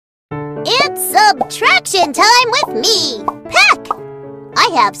It's subtraction time with me, Peck! I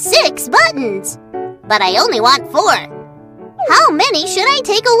have 6 buttons, but I only want 4. How many should I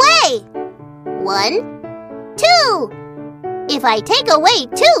take away? 1, 2. If I take away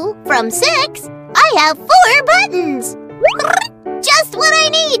 2 from 6, I have 4 buttons. Just what I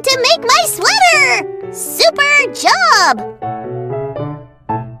need to make my sweater! Super job!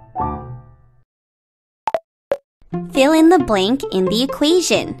 Fill in the blank in the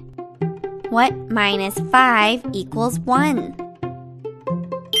equation. What minus 5 equals 1?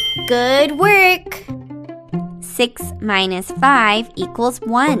 Good work! 6 minus 5 equals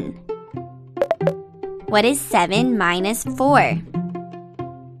 1. What is 7 minus 4?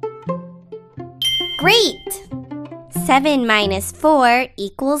 Great! 7 minus 4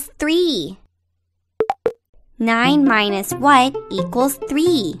 equals 3. 9 minus what equals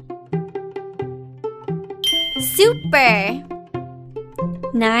 3? Super!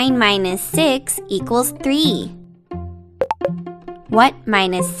 9 minus 6 equals 3. What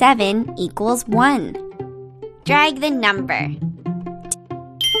minus 7 equals 1? Drag the number.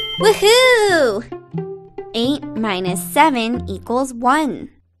 Woohoo! 8 minus 7 equals 1.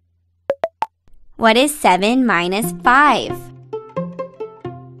 What is 7 minus 5?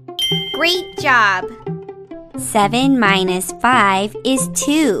 Great job! 7 minus 5 is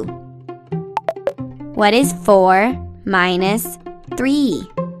 2. What is 4 minus 3?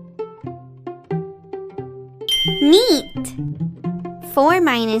 Neat! 4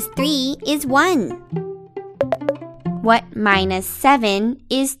 minus 3 is 1. What minus 7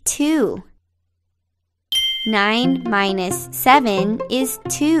 is 2? 9 minus 7 is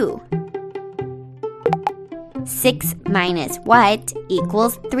 2. 6 minus what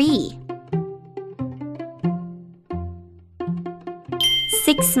equals 3?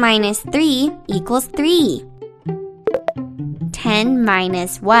 6 minus 3 equals 3. 10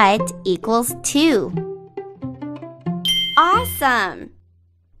 minus what equals 2? Awesome!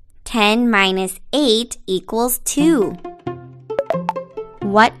 10 minus 8 equals 2.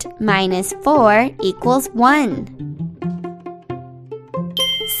 What minus 4 equals 1?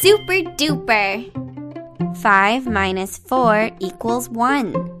 Super duper! 5 minus 4 equals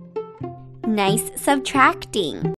 1. Nice subtracting!